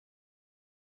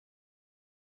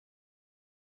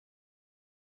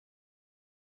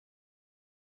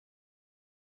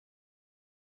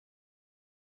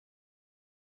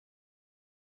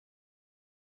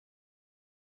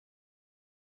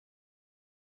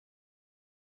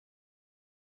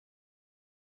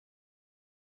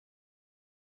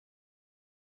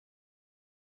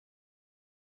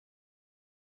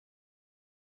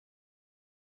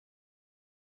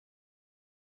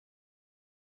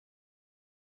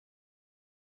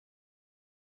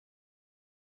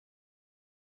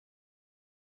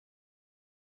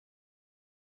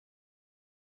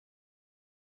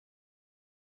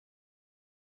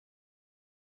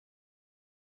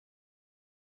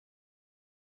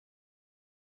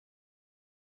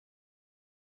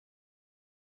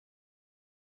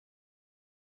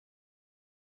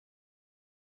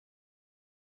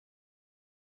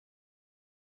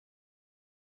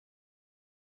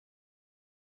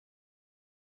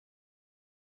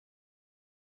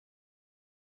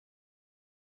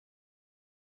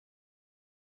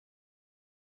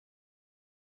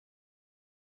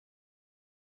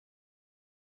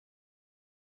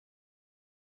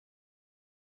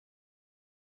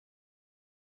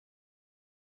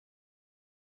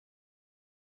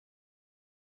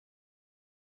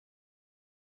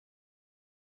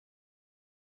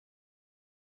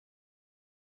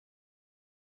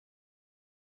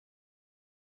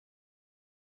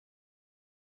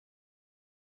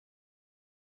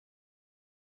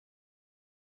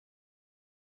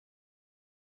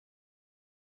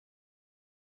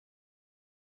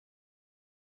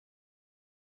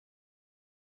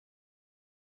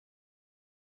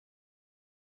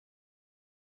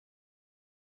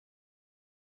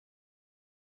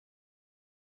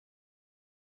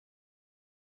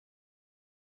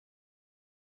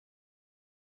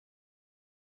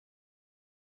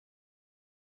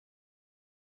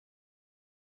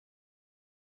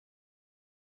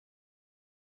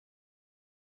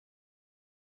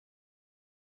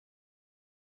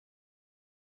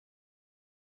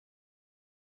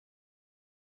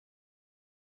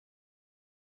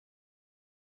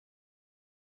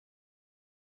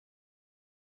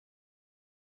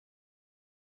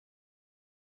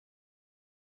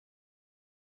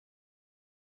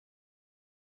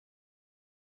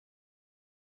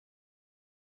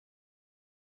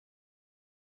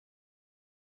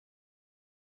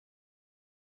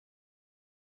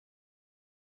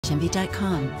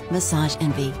MassageEnvy.com. Massage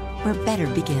Envy, where better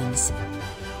begins.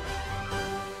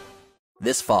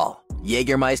 This fall,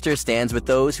 Jägermeister stands with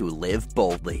those who live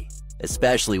boldly,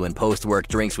 especially when post-work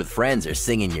drinks with friends are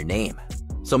singing your name.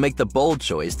 So make the bold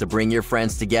choice to bring your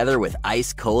friends together with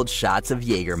ice-cold shots of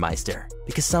Jägermeister,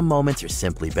 because some moments are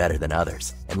simply better than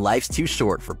others, and life's too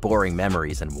short for boring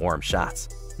memories and warm shots.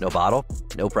 No bottle?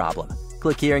 No problem.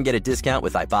 Click here and get a discount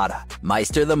with Ibotta.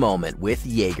 Meister the moment with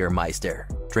Jägermeister.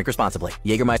 Drink responsibly.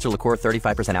 Jägermeister liqueur,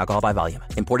 35% alcohol by volume.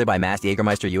 Imported by Mast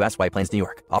Jägermeister US, White Plains, New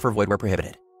York. Offer void where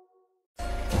prohibited.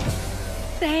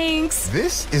 Thanks.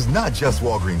 This is not just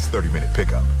Walgreens 30-minute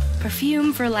pickup.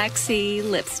 Perfume for Lexi,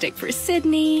 lipstick for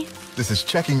Sydney. This is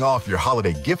checking off your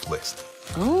holiday gift list.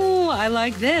 Oh, I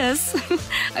like this.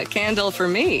 A candle for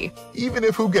me. Even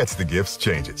if who gets the gifts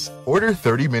changes. Order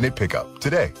 30-minute pickup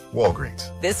today. Walgreens.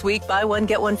 This week, buy one,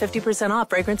 get one 50% off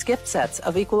fragrance gift sets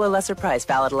of equal or lesser price.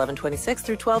 Valid 11/26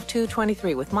 through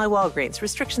 12/2/23 with My Walgreens.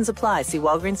 Restrictions apply. See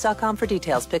walgreens.com for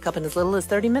details. Pickup in as little as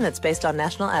 30 minutes based on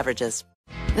national averages.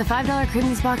 The $5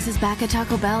 Cravings Box is back at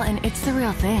Taco Bell, and it's the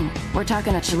real thing. We're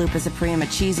talking a Chalupa Supreme, a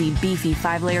cheesy, beefy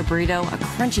 5-layer burrito, a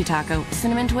crunchy taco,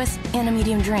 cinnamon twist, and a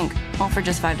medium drink, all for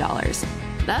just $5.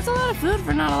 That's a lot of food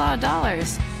for not a lot of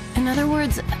dollars. In other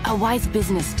words, a wise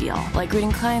business deal, like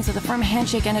greeting clients with a firm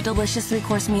handshake and a delicious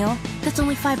 3-course meal, that's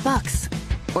only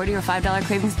 $5. Order your $5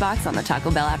 Cravings Box on the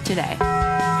Taco Bell app today.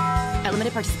 At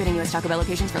limited participating U.S. Taco Bell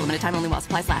locations for limited time only while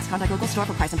supplies last. Contact local store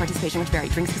for price and participation which vary.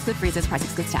 Drinks exclude freezes. Price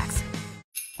excludes tax.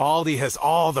 Aldi has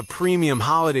all the premium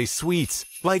holiday sweets,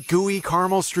 like gooey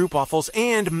caramel stroopwafels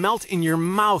and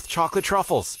melt-in-your-mouth chocolate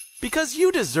truffles. Because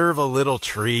you deserve a little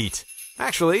treat.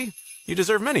 Actually, you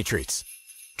deserve many treats.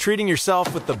 Treating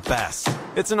yourself with the best.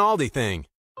 It's an Aldi thing.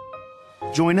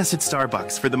 Join us at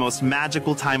Starbucks for the most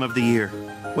magical time of the year,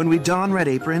 when we don red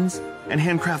aprons and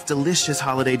handcraft delicious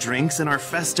holiday drinks in our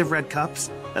festive red cups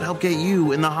that help get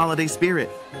you in the holiday spirit.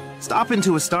 Stop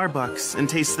into a Starbucks and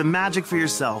taste the magic for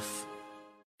yourself.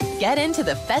 Get into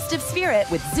the festive spirit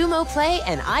with Xumo Play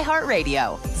and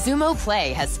iHeartRadio. Xumo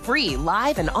Play has free,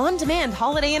 live, and on-demand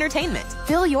holiday entertainment.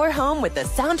 Fill your home with the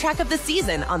soundtrack of the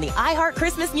season on the iHeart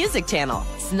Christmas Music Channel.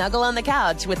 Snuggle on the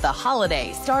couch with The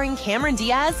Holiday, starring Cameron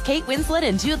Diaz, Kate Winslet,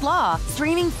 and Jude Law,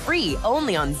 streaming free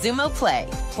only on Xumo Play.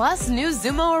 Plus new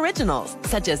Xumo originals,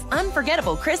 such as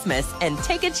Unforgettable Christmas and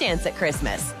Take a Chance at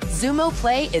Christmas. Xumo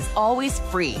Play is always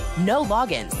free. No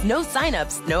logins, no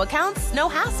signups, no accounts, no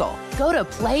hassle. Go to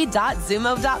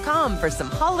play.xumo.com for some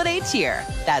holiday cheer.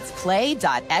 That's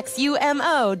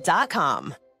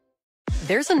play.xumo.com.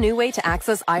 There's a new way to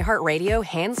access iHeartRadio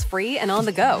hands-free and on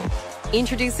the go.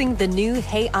 Introducing the new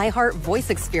Hey iHeart voice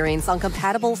experience on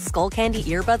compatible Skullcandy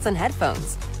earbuds and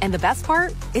headphones. And the best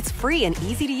part? It's free and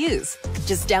easy to use.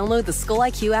 Just download the Skull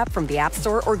IQ app from the App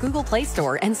Store or Google Play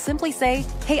Store and simply say,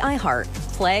 Hey iHeart,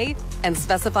 play, and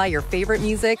specify your favorite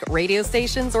music, radio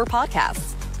stations, or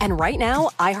podcasts. And right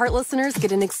now, iHeart listeners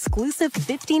get an exclusive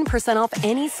 15% off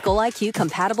any Skull IQ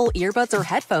compatible earbuds or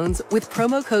headphones with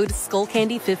promo code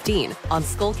SkullCandy15 on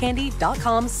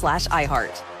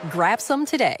skullcandy.com/iHeart. Grab some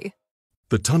today.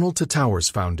 The Tunnel to Towers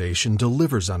Foundation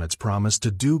delivers on its promise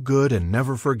to do good and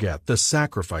never forget the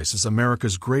sacrifices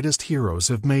America's greatest heroes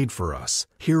have made for us.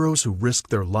 Heroes who risked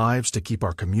their lives to keep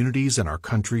our communities and our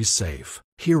country safe.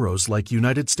 Heroes like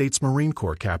United States Marine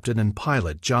Corps Captain and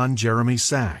Pilot John Jeremy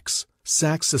Sachs.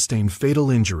 Sachs sustained fatal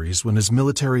injuries when his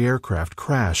military aircraft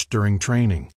crashed during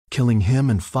training, killing him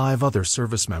and 5 other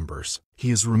service members. He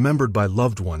is remembered by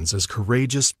loved ones as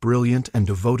courageous, brilliant, and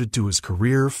devoted to his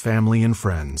career, family, and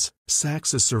friends.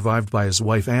 Sachs is survived by his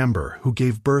wife Amber, who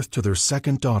gave birth to their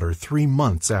second daughter 3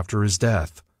 months after his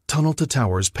death. Tunnel to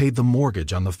Towers paid the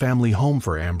mortgage on the family home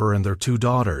for Amber and their 2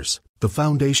 daughters. The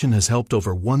foundation has helped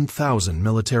over 1,000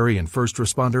 military and first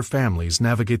responder families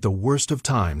navigate the worst of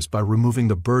times by removing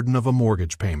the burden of a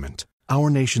mortgage payment. Our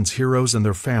nation's heroes and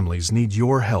their families need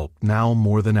your help now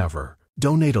more than ever.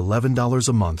 Donate $11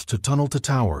 a month to Tunnel to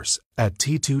Towers at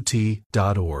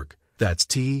T2T.org. That's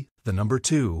T, the number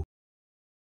 2,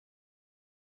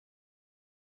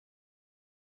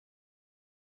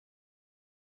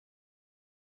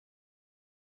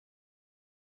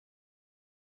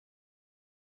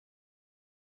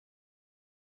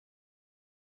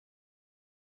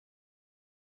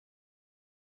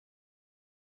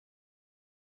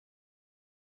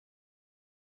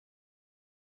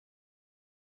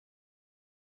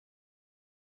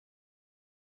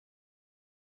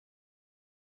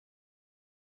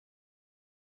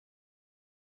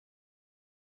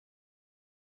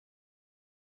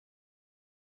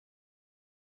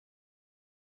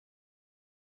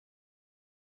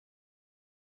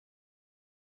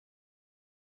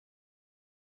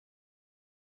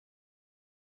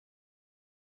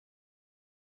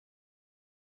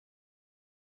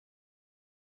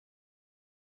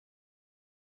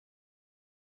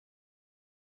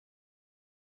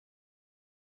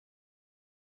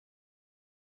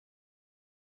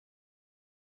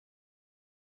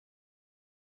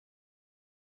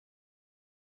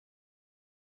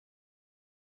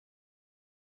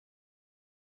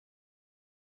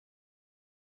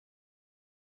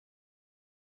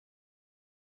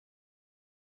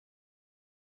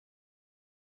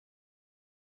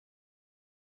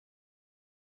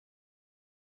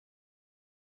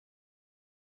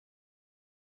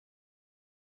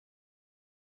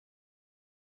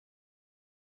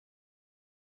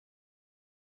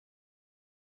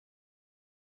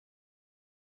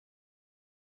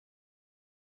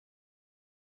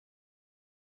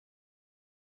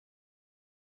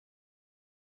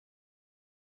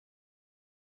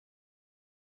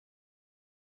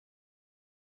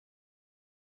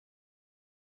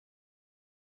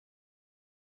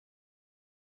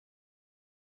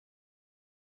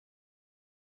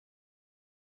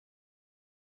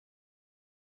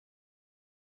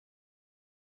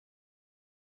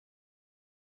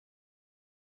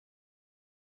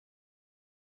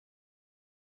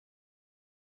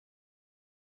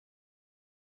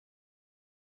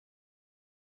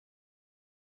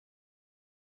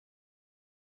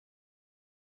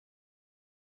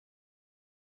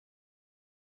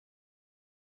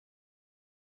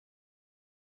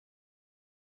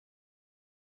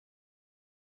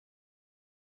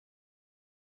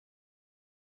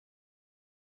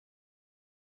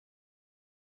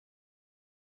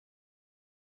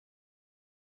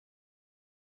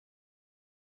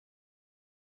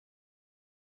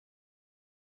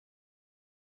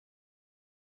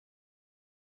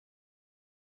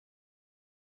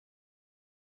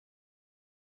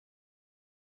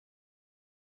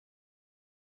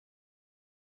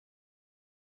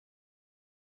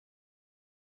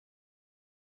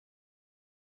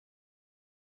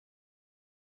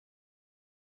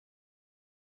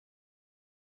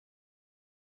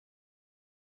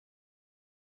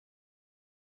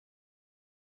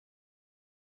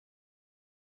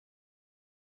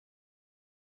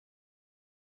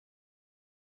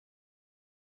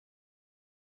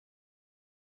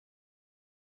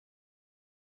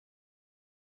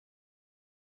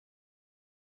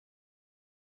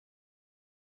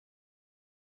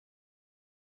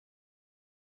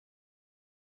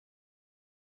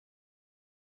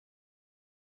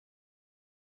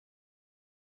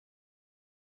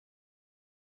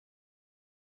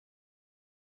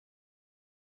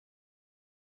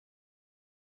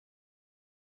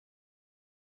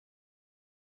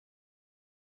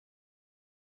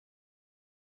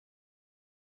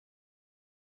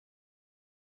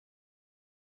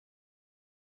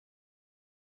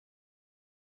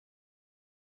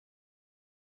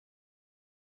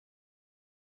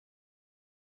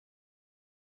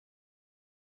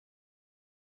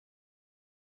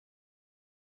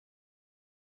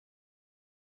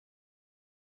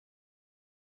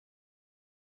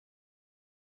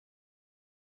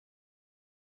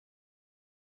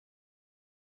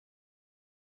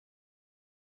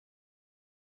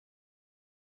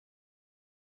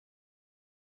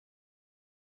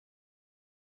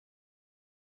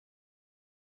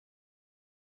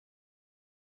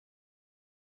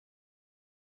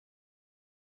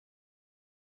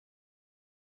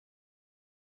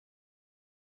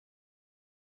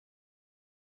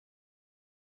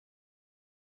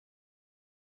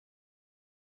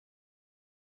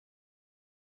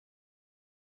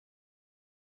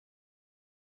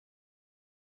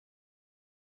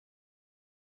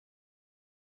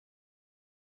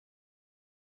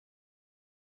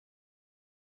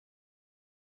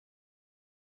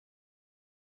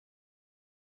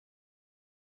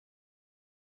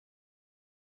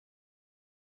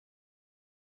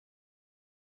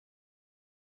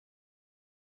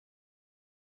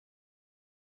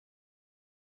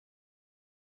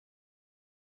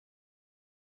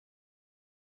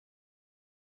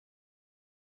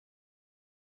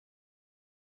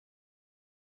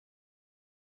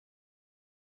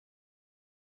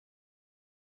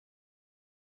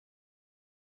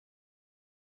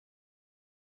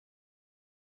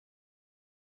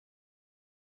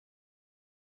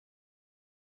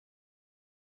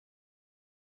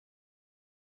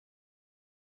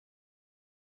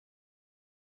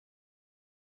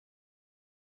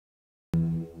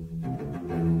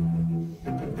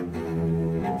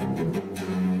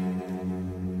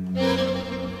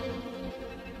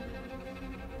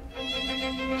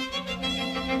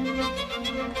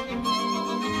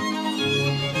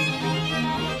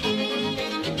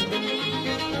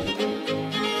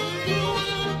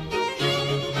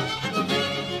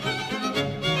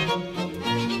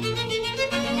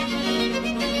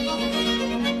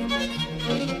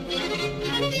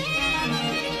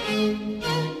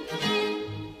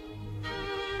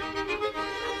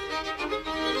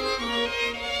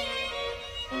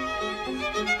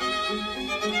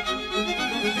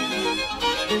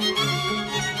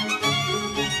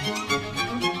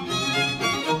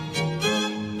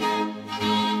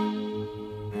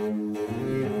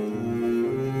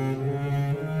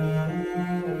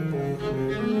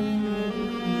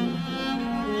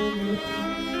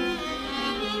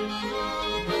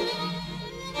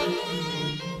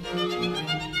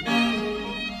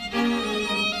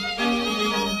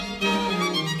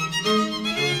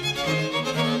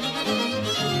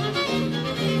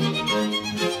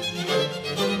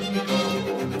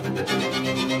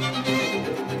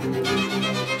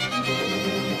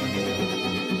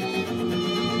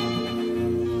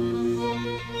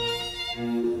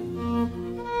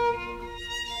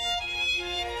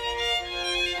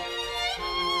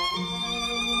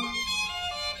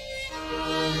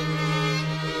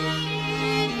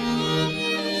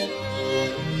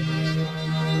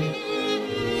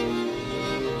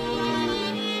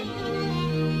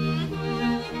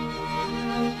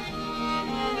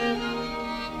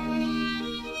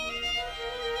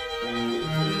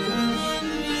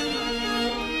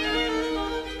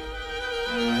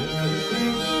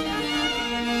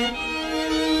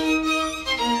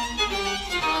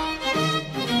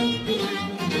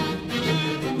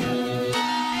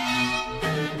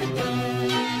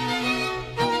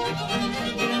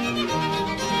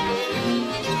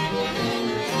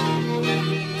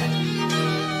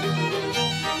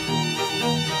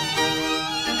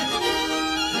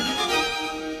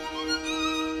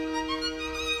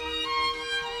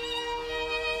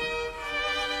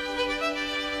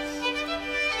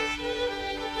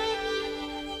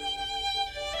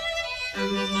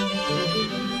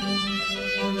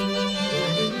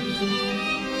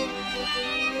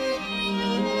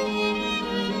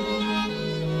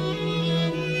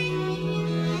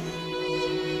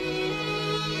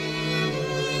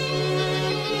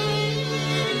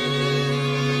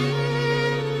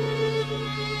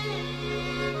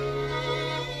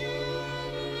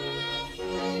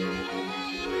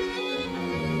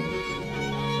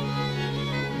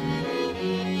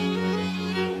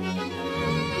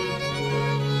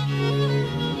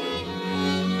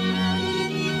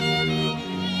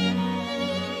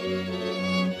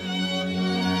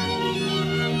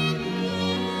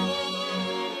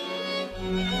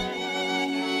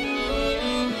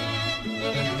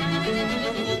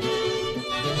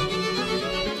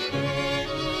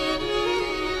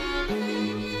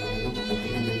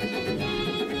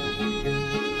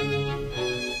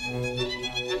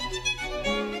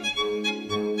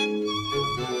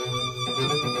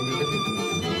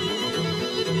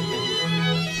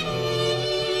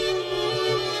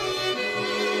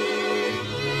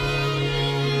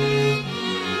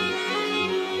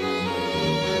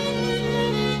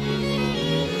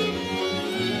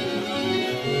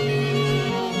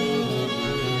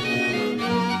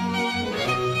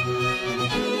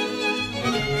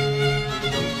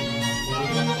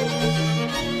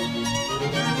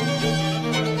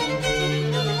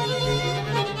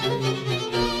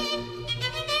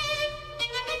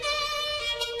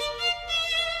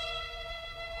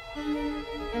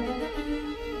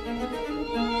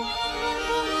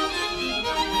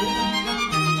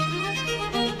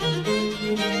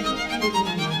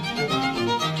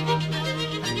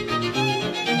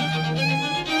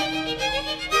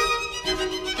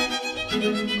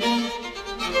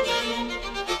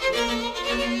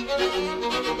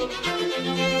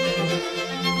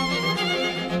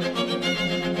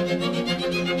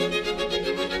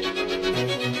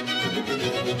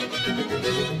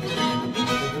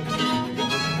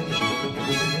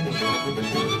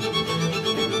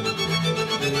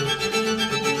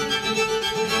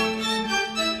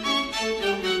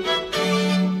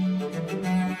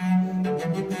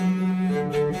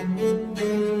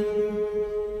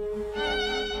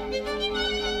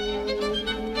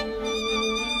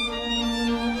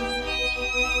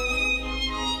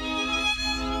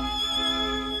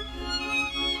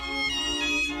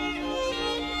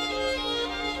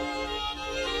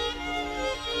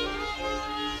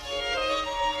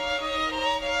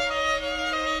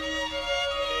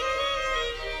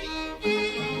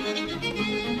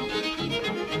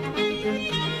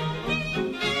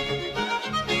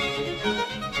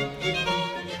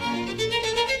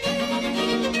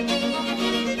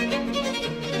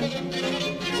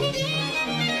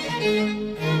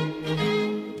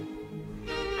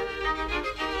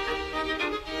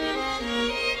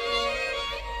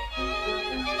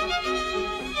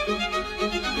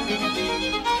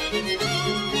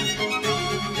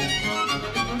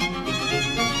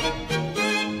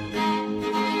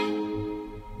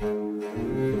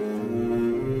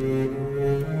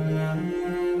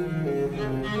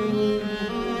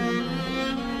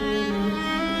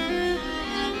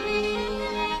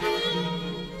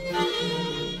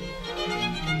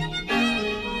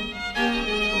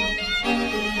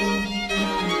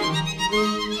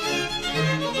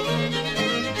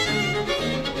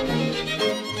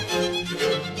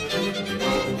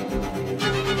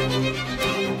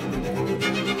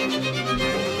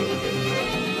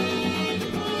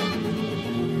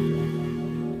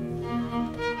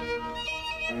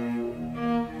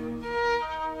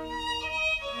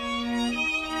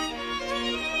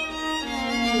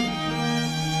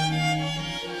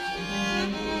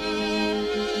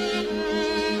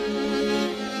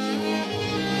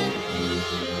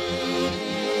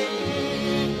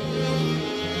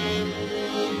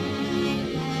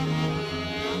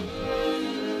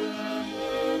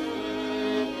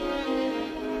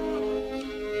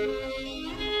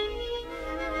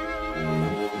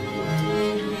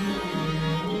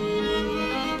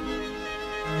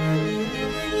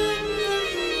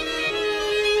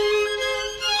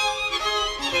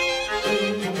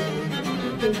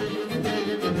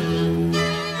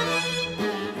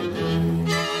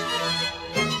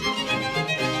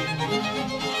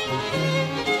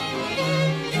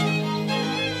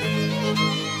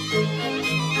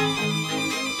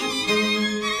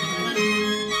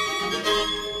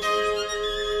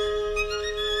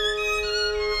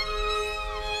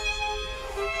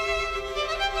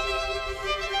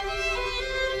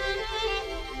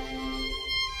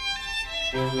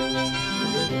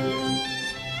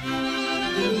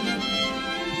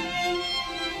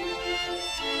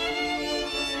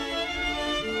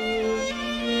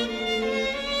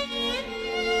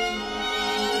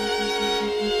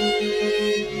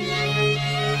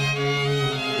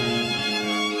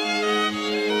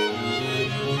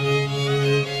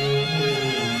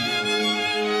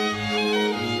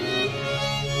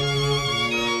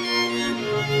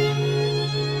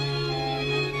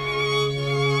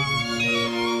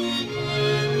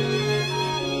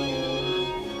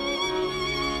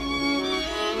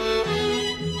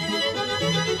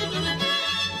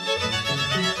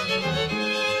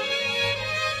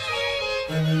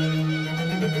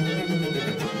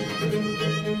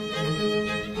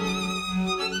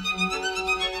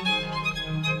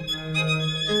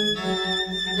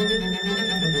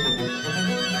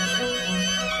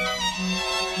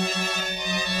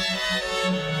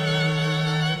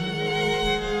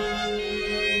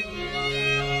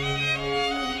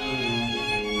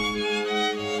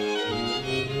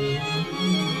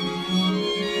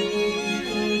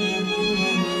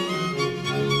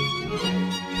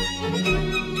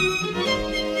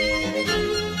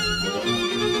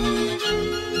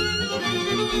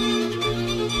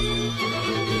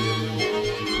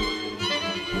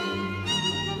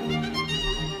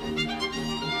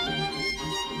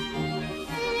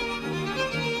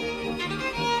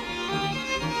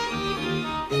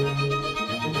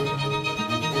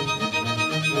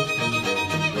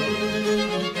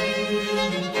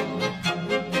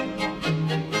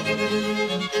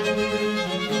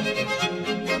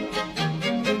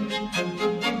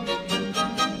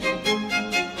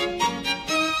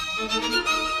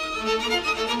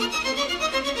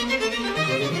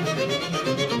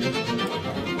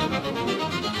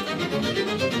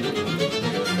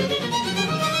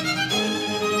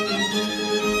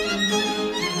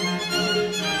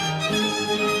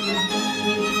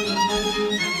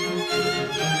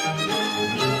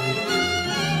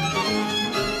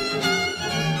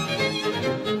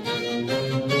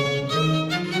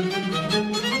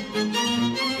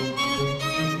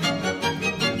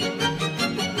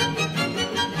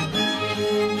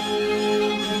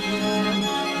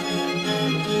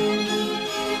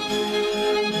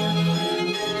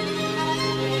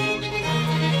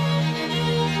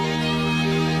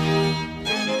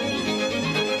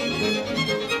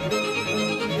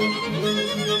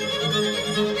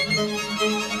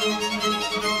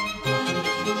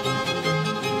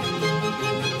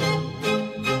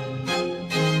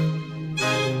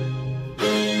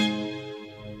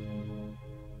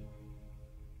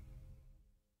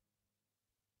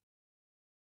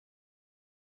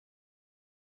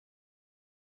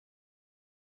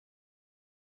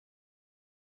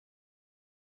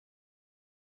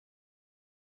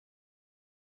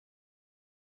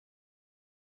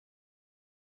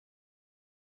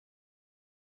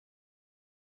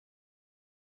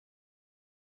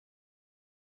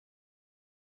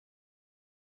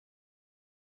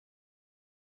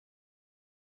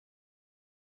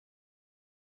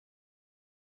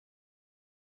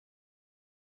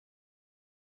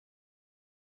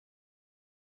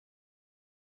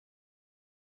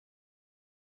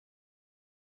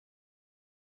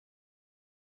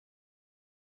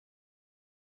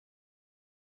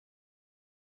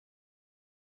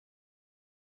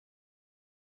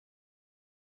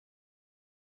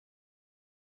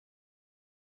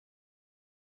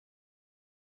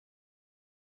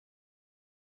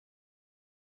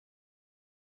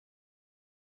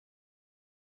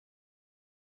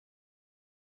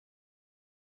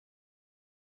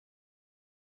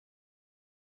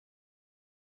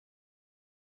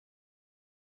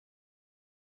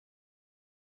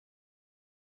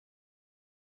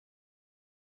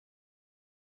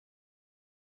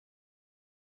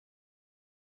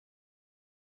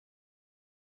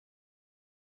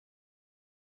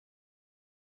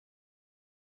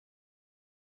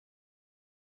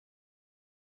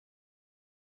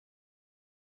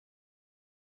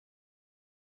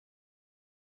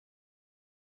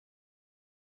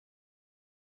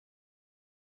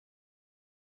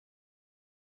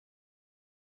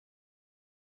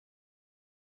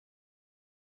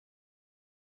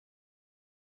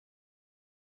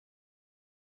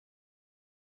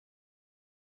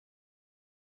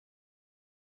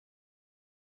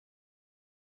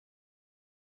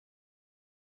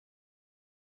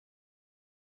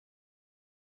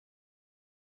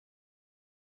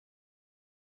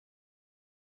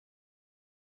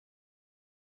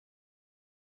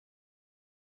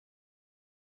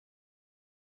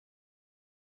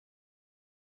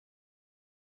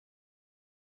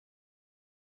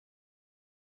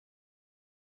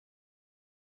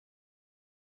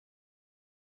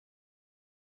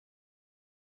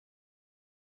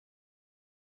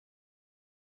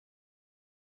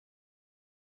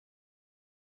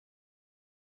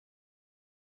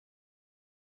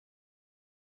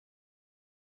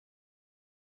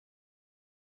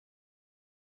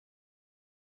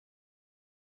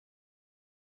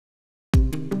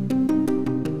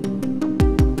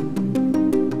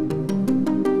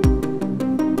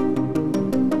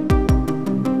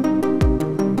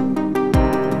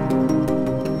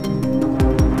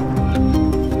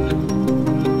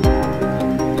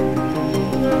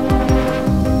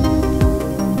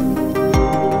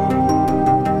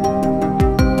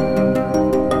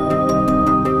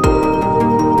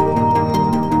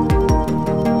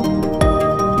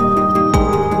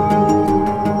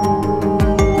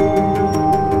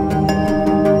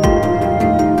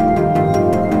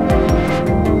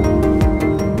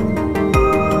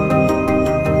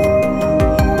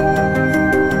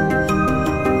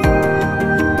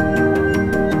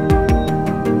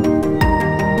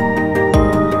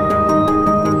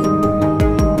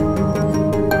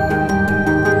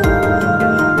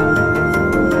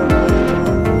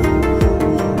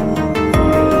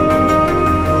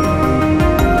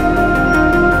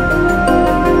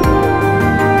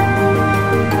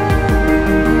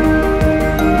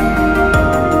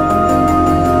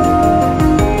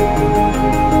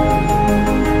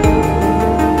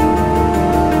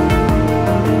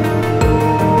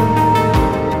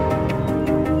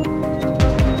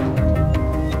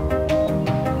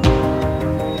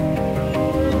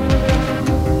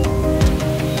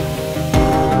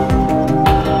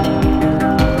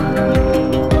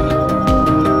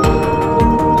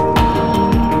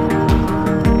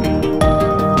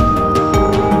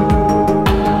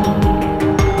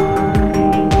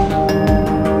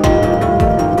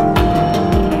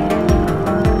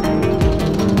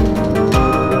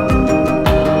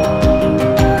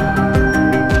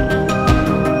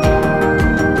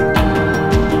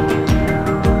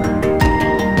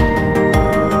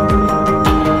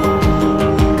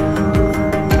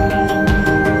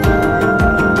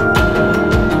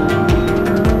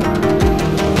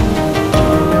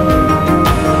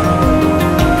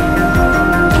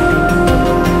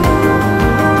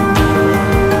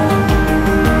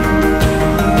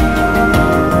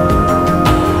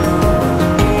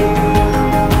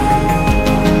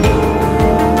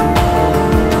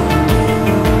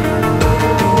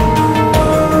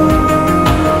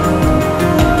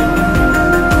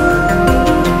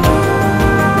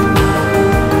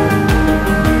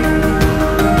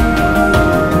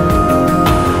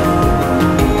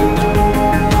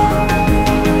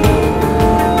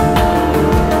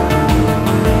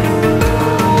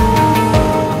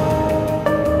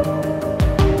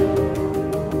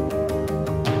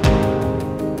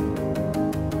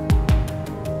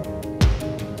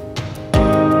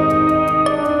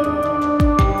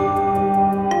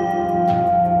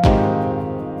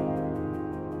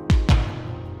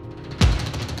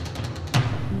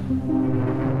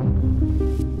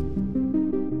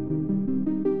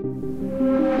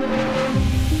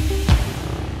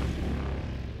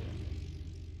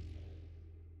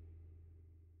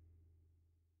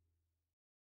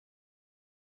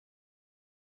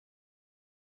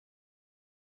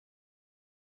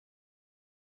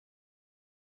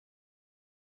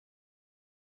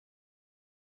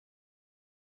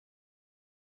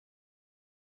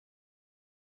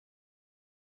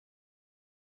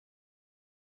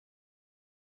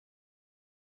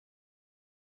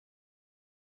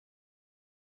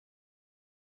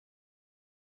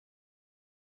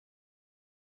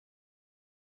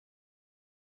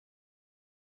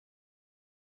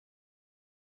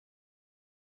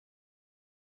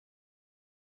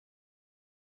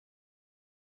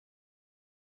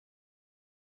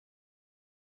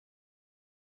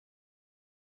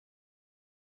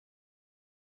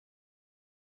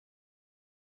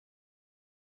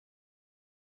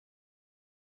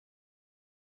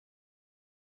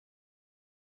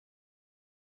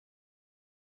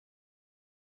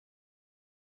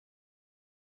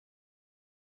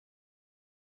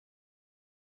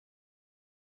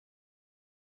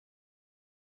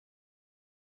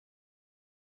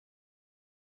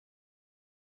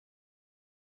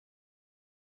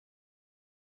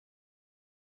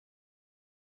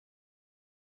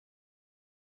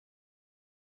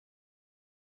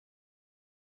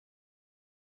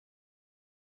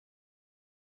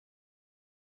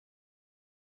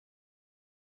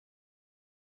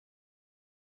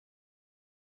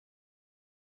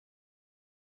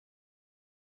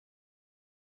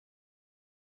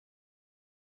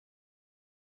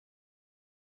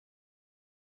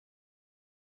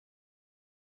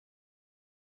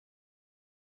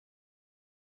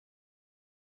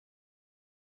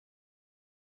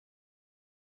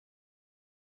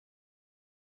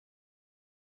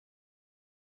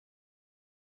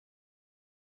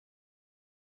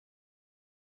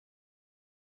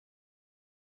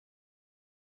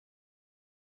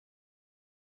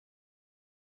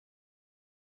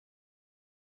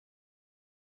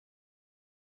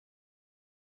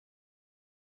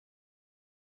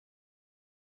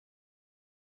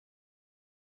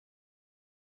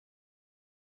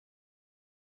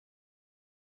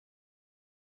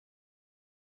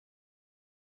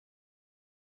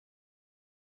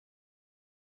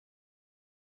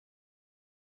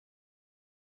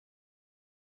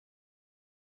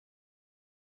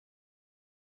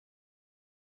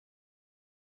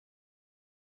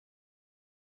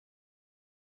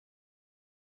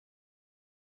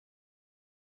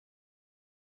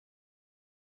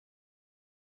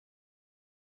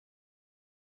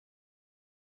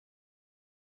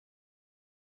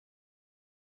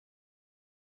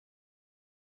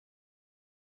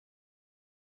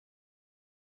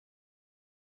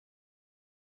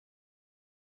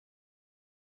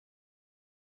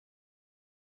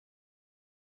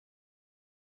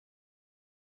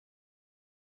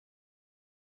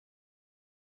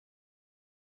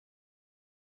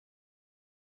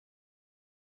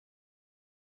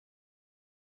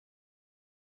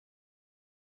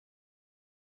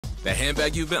 That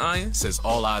handbag you've been eyeing says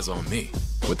all eyes on me.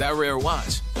 With that rare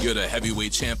watch, you're the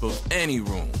heavyweight champ of any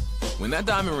room. When that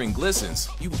diamond ring glistens,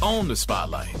 you own the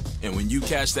spotlight. And when you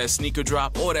catch that sneaker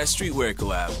drop or that streetwear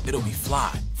collab, it'll be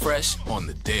fly, fresh on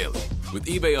the daily. With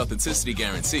eBay Authenticity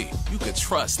Guarantee, you can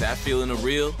trust that feeling of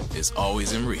real is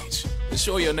always in reach.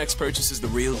 Ensure your next purchase is the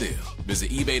real deal.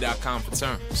 Visit ebay.com for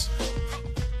terms.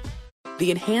 The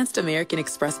Enhanced American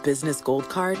Express Business Gold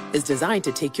Card is designed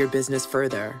to take your business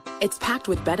further. It's packed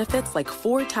with benefits like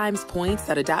 4 times points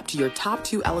that adapt to your top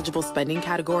 2 eligible spending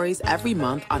categories every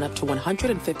month on up to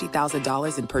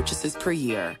 $150,000 in purchases per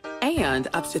year. And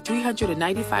up to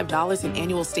 $395 in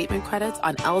annual statement credits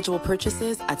on eligible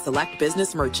purchases at select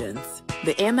business merchants.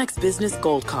 The Amex Business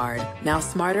Gold Card, now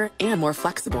smarter and more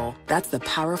flexible. That's the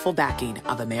powerful backing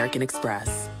of American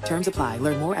Express. Terms apply.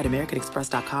 Learn more at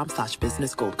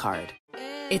americanexpress.com/businessgoldcard.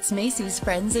 It's Macy's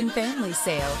Friends and Family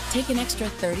Sale. Take an extra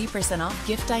 30% off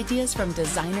gift ideas from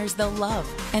designers they'll love.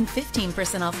 And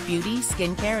 15% off beauty,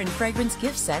 skincare, and fragrance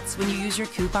gift sets when you use your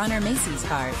coupon or Macy's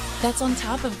card. That's on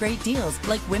top of great deals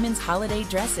like women's holiday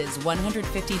dresses,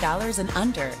 $150 and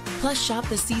under. Plus, shop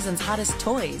the season's hottest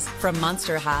toys from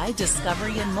Monster High,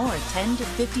 Discovery, and more, 10 to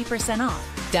 50% off.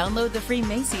 Download the free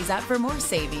Macy's app for more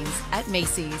savings at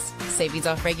Macy's. Savings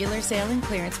off regular sale and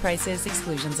clearance prices.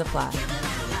 Exclusions apply.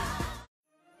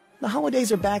 The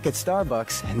holidays are back at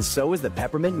Starbucks, and so is the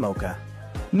Peppermint Mocha.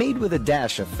 Made with a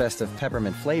dash of festive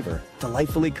peppermint flavor,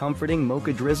 delightfully comforting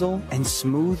mocha drizzle, and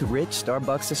smooth, rich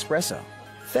Starbucks espresso.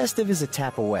 Festive is a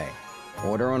tap away.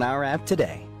 Order on our app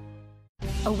today.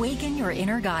 Awaken your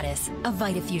inner goddess, a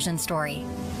VitaFusion story.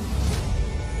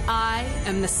 I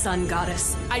am the sun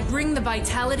goddess. I bring the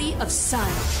vitality of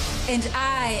sun. And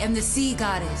I am the sea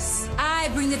goddess. I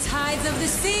bring the tides of the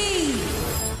sea.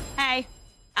 Hey,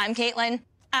 I'm Caitlin.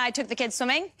 I took the kids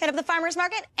swimming, hit up the farmer's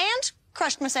market, and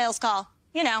crushed my sales call.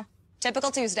 You know,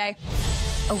 typical Tuesday.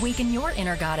 Awaken your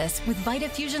inner goddess with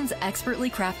VitaFusion's expertly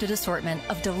crafted assortment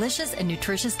of delicious and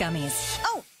nutritious gummies.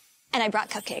 Oh, and I brought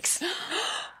cupcakes.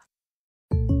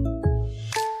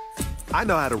 I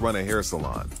know how to run a hair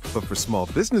salon, but for small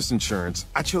business insurance,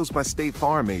 I chose my State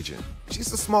Farm agent.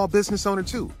 She's a small business owner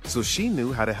too, so she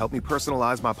knew how to help me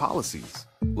personalize my policies.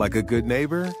 Like a good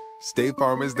neighbor, State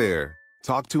Farm is there.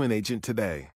 Talk to an agent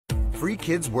today. Free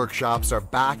Kids Workshops are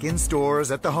back in stores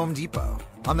at the Home Depot.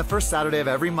 On the first Saturday of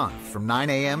every month from 9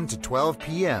 a.m. to 12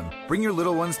 p.m., bring your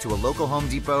little ones to a local Home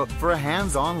Depot for a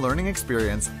hands-on learning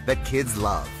experience that kids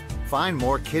love. Find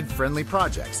more kid-friendly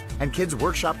projects and Kids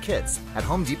Workshop kits at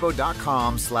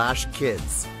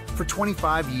homedepot.com/kids. For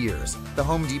 25 years, the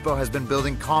Home Depot has been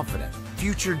building confident,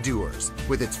 future doers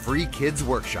with its free Kids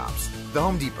Workshops. The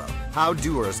Home Depot, how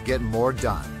doers get more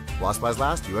done. While supplies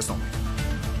last, U.S. only.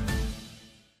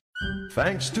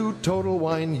 Thanks to Total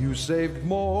Wine, you saved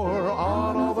more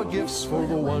on all the gifts for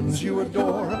the ones you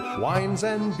adore. Wines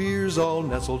and beers all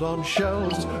nestled on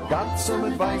shelves. Got some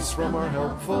advice from our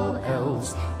helpful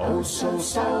elves. Oh,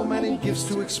 so many gifts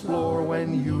to explore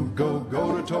when you go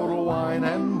to Total Wine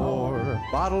and more.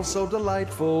 Bottles so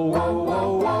delightful,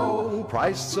 whoa.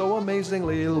 Priced so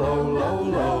amazingly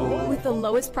low. With the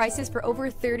lowest prices for over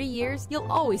 30 years,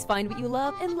 you'll always find what you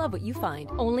love and love what you find.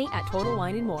 Only at Total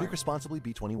Wine and More. Drink responsibly,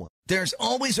 B21. There's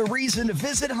always a reason to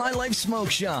visit High Life Smoke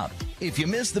Shop. If you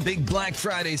missed the big Black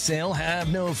Friday sale, have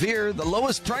no fear. The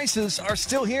lowest prices are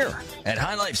still here. At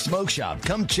High Life Smoke Shop,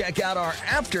 come check out our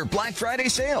after Black Friday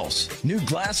sales. New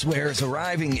glassware is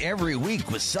arriving every week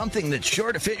with something that's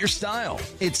sure to fit your style.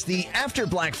 It's the after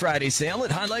Black Friday sale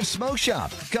at High Life Smoke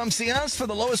Shop. Come see us for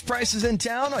the lowest prices in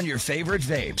town on your favorite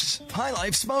vapes. High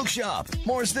Life Smoke Shop,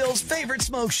 Mooresville's favorite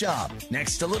smoke shop,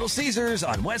 next to Little Caesars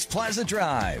on West Plaza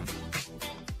Drive.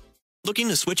 Looking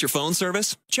to switch your phone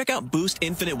service? Check out Boost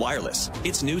Infinite Wireless.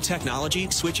 Its new technology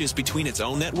switches between its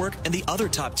own network and the other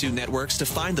top 2 networks to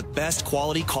find the best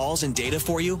quality calls and data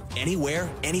for you anywhere,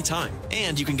 anytime.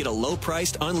 And you can get a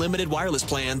low-priced, unlimited wireless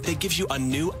plan that gives you a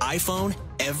new iPhone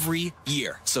every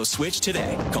year. So switch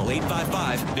today. Call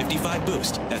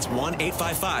 855-55-BOOST. That's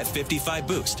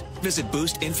 1-855-55-BOOST. Visit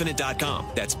boostinfinite.com.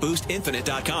 That's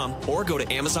boostinfinite.com. Or go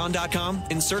to amazon.com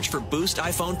and search for Boost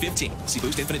iPhone 15. See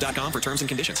boostinfinite.com for terms and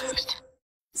conditions.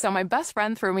 So my best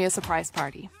friend threw me a surprise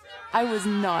party. I was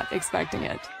not expecting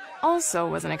it. Also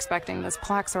wasn't expecting this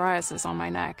plaque psoriasis on my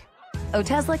neck.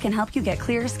 Otezla can help you get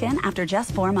clearer skin after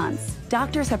just 4 months.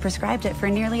 Doctors have prescribed it for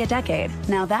nearly a decade.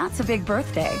 Now that's a big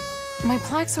birthday. My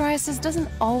plaque psoriasis doesn't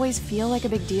always feel like a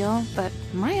big deal, but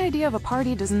my idea of a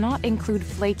party does not include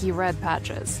flaky red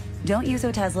patches. Don't use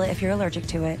Otezla if you're allergic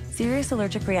to it. Serious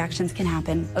allergic reactions can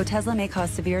happen. Otezla may cause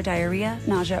severe diarrhea,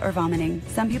 nausea, or vomiting.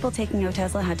 Some people taking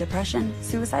Otezla had depression,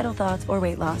 suicidal thoughts, or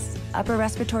weight loss. Upper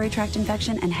respiratory tract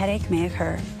infection and headache may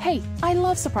occur. Hey, I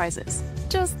love surprises.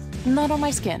 Just not on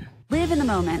my skin. Live in the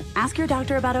moment. Ask your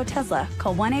doctor about Otezla.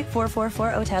 Call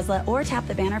 1-844-4-OTEZLA or tap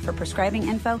the banner for prescribing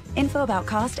info about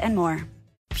cost, and more.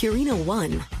 Purina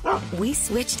One. We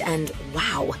switched and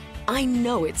wow. I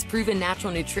know its proven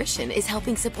natural nutrition is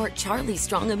helping support Charlie's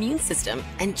strong immune system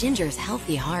and Ginger's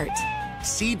healthy heart.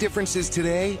 See differences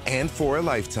today and for a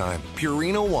lifetime.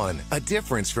 Purina One, a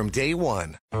difference from day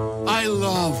one. I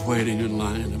love waiting in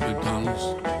line at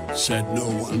McDonald's, said no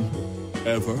one,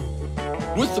 ever.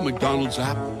 With the McDonald's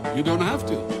app, you don't have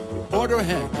to. Order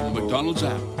ahead on the McDonald's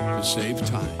app to save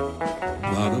time.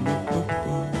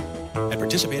 At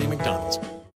participating McDonald's.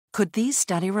 Could these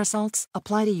study results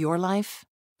apply to your life?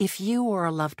 If you or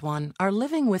a loved one are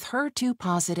living with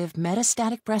HER2-positive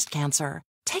metastatic breast cancer,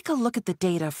 take a look at the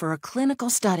data for a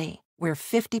clinical study where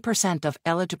 50% of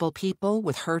eligible people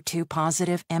with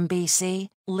HER2-positive MBC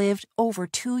lived over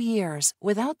 2 years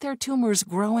without their tumors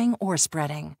growing or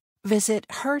spreading. Visit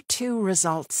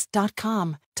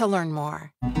HER2results.com to learn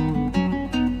more.